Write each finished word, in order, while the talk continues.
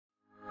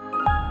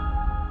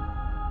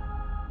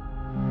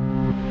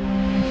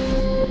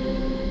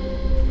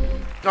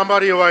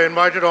somebody who I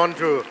invited on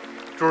to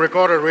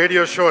record a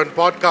radio show and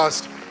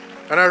podcast.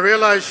 And I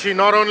realized she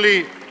not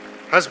only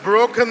has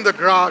broken the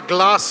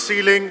glass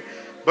ceiling,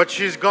 but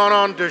she's gone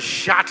on to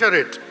shatter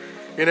it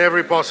in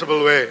every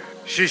possible way.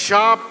 She's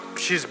sharp,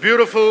 she's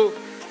beautiful,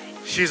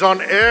 she's on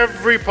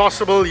every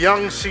possible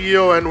young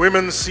CEO and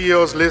women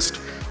CEOs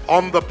list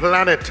on the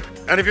planet.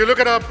 And if you look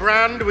at her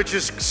brand, which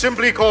is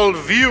simply called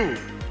View,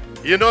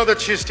 you know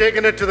that she's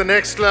taken it to the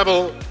next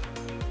level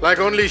like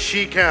only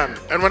she can.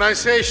 And when I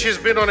say she's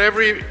been on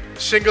every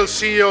single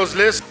CEO's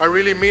list, I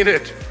really mean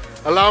it.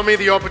 Allow me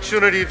the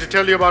opportunity to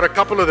tell you about a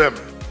couple of them.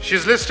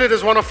 She's listed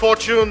as one of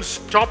Fortune's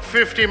top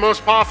 50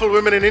 most powerful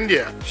women in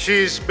India.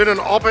 She's been an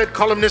op-ed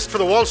columnist for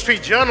the Wall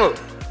Street Journal.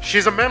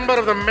 She's a member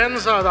of the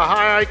Mensa, the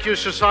High IQ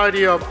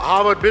Society of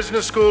Harvard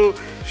Business School.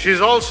 She's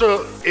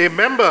also a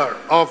member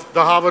of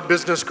the Harvard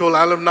Business School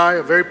alumni,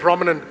 a very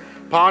prominent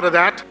part of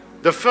that.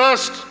 The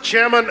first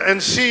chairman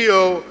and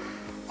CEO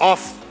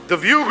of the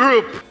View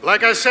Group.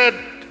 Like I said,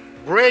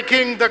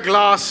 breaking the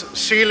glass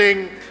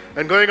ceiling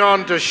and going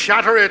on to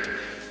shatter it.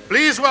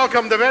 Please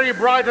welcome the very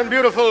bright and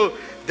beautiful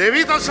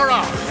Devita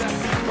Saraf.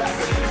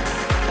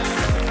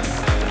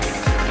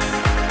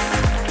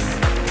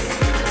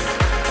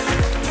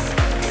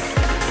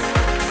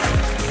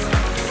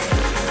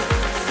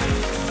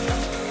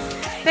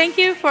 Thank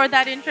you for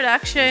that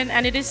introduction,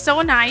 and it is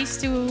so nice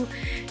to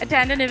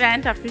attend an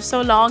event after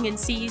so long and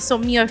see so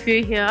many of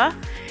you here.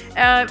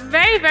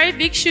 Very, very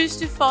big shoes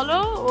to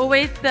follow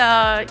with,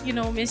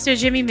 Mr.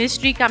 Jimmy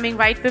Mystery coming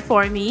right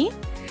before me.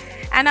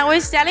 And I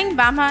was telling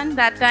Baman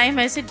that time,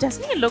 I said,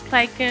 doesn't he look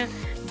like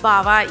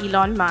Baba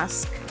Elon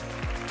Musk?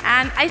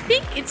 And I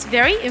think it's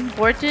very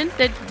important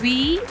that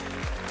we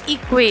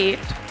equate,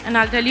 and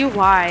I'll tell you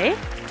why,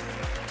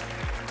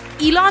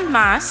 Elon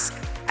Musk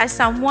as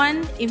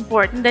someone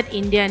important that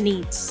India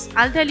needs.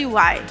 I'll tell you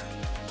why.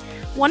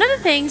 One of the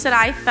things that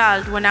I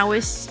felt when I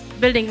was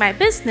building my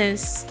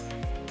business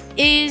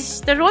is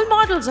the role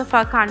models of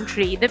our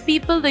country, the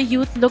people the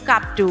youth look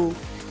up to,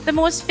 the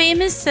most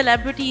famous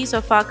celebrities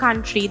of our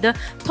country, the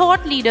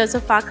thought leaders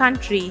of our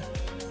country,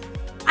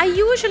 are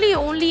usually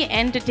only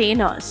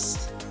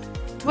entertainers.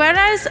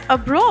 Whereas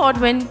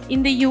abroad, when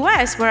in the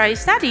US where I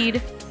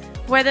studied,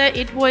 whether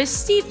it was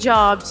Steve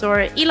Jobs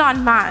or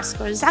Elon Musk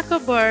or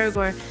Zuckerberg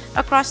or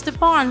across the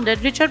pond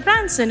at Richard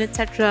Branson,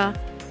 etc.,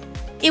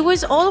 it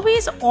was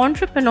always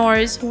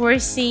entrepreneurs who were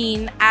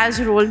seen as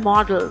role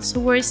models,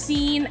 who were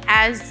seen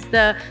as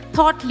the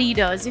thought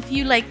leaders. If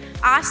you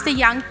ask the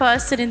young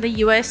person in the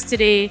US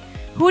today,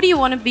 who do you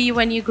want to be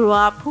when you grow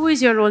up? Who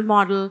is your role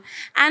model?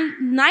 And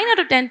 9 out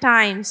of 10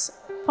 times,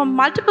 from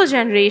multiple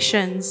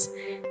generations,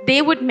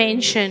 they would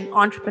mention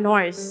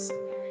entrepreneurs.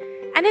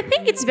 And I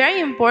think it's very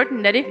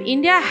important that if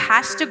India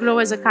has to grow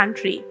as a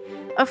country,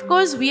 of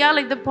course, we are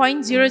like the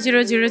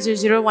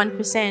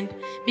 0.00001%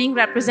 being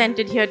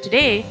represented here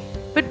today,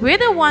 but we're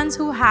the ones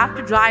who have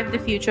to drive the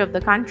future of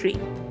the country.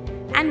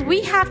 And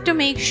we have to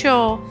make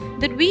sure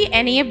that we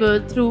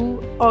enable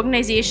through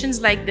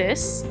organizations like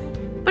this,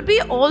 but we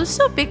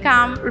also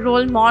become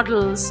role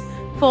models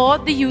for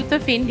the youth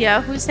of India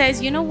who says,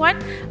 you know what,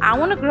 I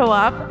want to grow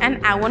up and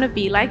I want to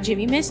be like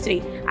Jimmy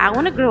Mystery. I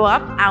want to grow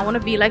up, I want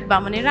to be like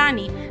Baman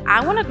Irani.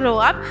 I want to grow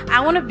up, I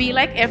want to be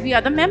like every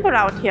other member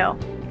out here.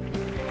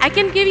 I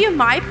can give you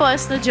my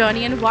personal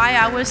journey and why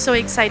I was so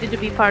excited to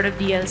be part of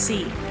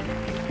DLC.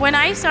 When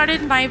I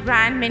started my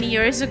brand many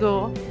years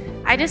ago,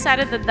 I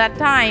decided at that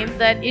time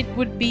that it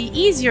would be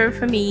easier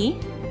for me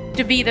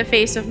to be the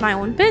face of my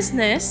own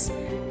business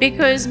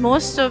because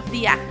most of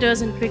the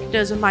actors and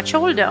cricketers were much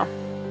older.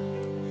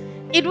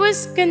 It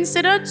was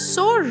considered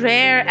so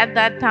rare at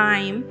that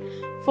time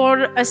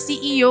for a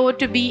CEO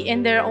to be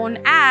in their own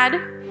ad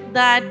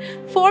that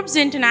Forbes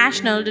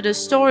International did a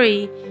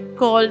story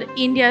called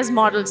India's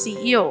Model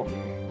CEO.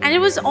 And it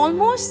was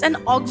almost an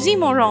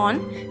oxymoron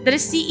that a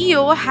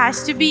CEO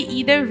has to be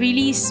either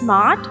really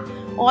smart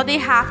or they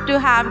have to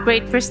have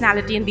great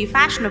personality and be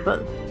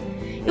fashionable.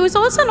 It was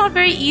also not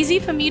very easy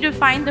for me to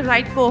find the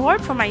right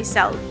cohort for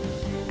myself.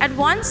 At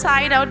one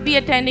side, I would be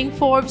attending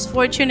Forbes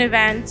Fortune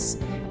events,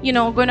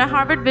 going to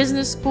Harvard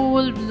Business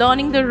School,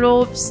 learning the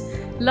ropes,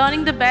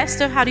 learning the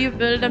best of how do you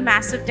build a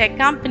massive tech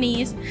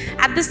companies.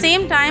 At the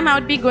same time, I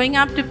would be going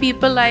up to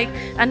people like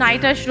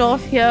Anita Shroff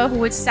here who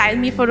would style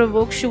me for a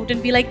Vogue shoot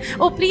and be like,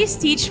 oh, please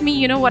teach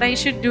me, what I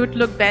should do to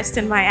look best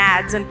in my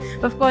ads. And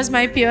of course,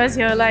 my peers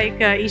here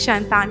like Isha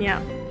and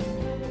Tanya.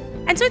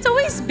 And so it's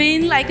always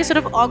been like a sort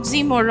of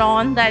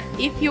oxymoron that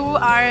if you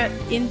are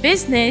in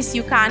business,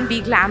 you can't be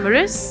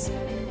glamorous.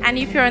 And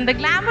if you're in the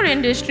glamour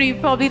industry, you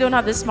probably don't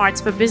have the smarts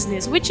for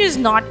business, which is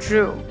not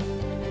true.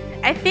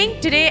 I think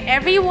today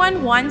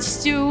everyone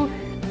wants to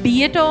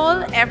be it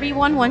all,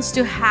 everyone wants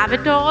to have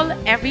it all,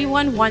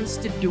 everyone wants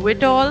to do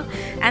it all,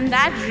 and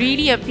that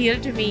really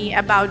appealed to me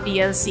about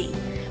DLC.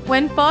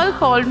 When Pearl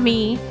called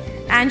me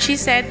and she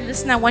said,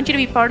 listen, I want you to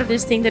be part of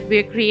this thing that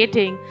we're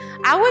creating,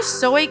 I was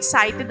so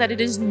excited that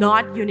it is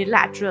not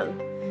unilateral.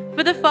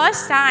 For the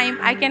first time,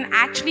 I can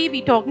actually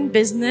be talking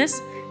business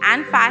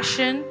and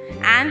fashion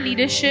and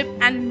leadership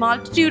and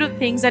multitude of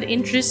things that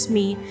interest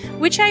me,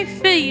 which I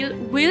feel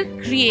will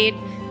create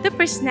the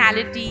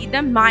personality, the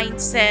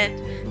mindset,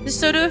 the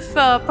sort of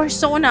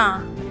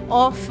persona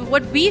of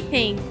what we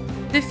think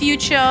the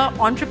future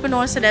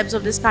entrepreneur celebs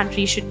of this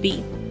country should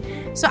be.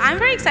 So I'm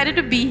very excited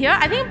to be here.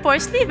 I think I'm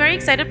personally very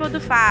excited about the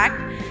fact,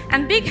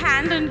 and big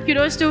hand and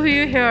kudos to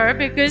you here,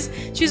 because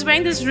she's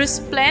wearing this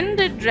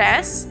resplendent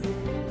dress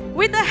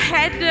with a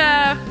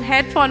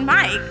headphone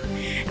mic.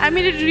 I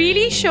mean, it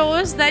really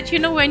shows that, you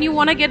know, when you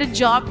want to get a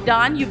job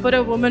done, you put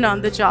a woman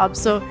on the job.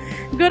 So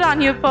good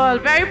on you, Pearl.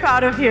 Very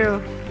proud of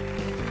you.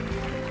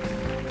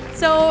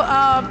 So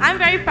I'm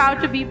very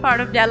proud to be part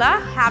of Della.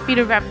 Happy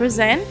to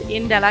represent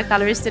in Della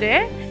colors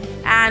today.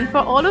 And for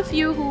all of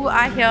you who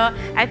are here,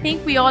 I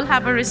think we all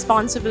have a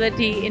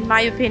responsibility, in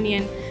my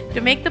opinion,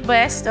 to make the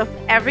best of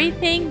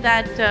everything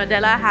that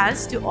Della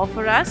has to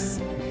offer us,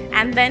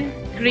 and then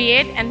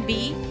create and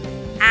be,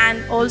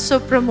 and also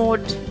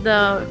promote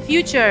the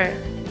future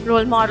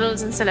role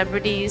models and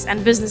celebrities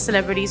and business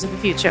celebrities of the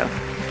future.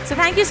 So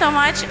thank you so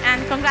much,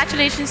 and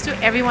congratulations to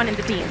everyone in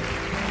the team.